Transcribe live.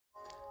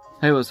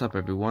Hey, what's up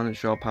everyone,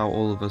 it's your pal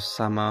Oliver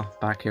Summer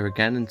back here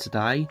again, and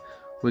today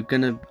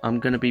I'm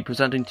gonna be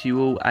presenting to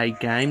you all a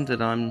game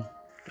that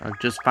I've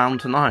just found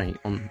tonight.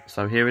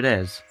 So here it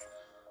is.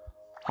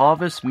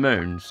 Harvest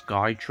Moon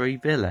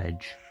Skytree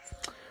Village.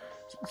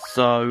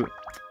 So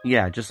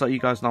yeah, just so you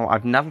guys know,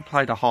 I've never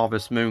played a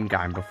Harvest Moon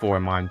game before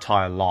in my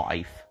entire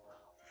life.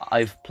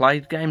 I've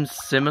played games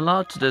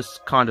similar to this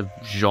kind of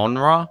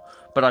genre,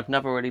 but I've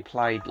never really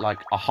played like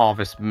a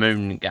Harvest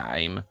Moon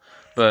game.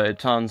 But it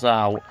turns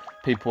out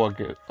a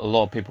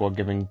lot of people are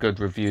giving good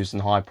reviews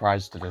and high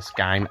praise to this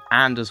game,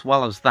 and as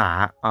well as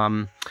that,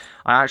 I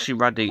actually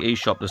read the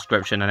eShop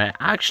description, and it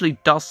actually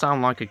does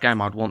sound like a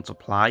game I'd want to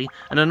play.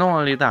 And then not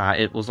only that,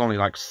 it was only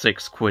like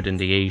 £6 in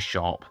the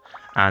eShop,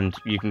 and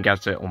you can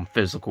get it on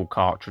physical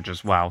cartridge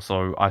as well.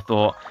 So I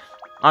thought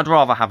I'd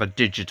rather have a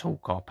digital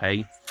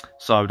copy,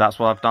 so that's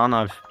what I've done.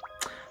 I've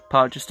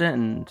purchased it,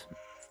 and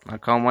I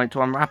can't wait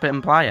to unwrap it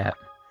and play it.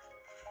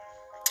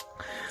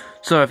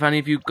 So if any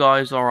of you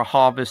guys are a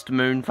Harvest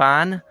Moon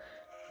fan,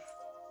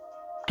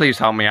 please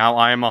help me out.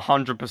 I am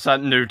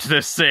 100% new to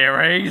this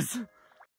series.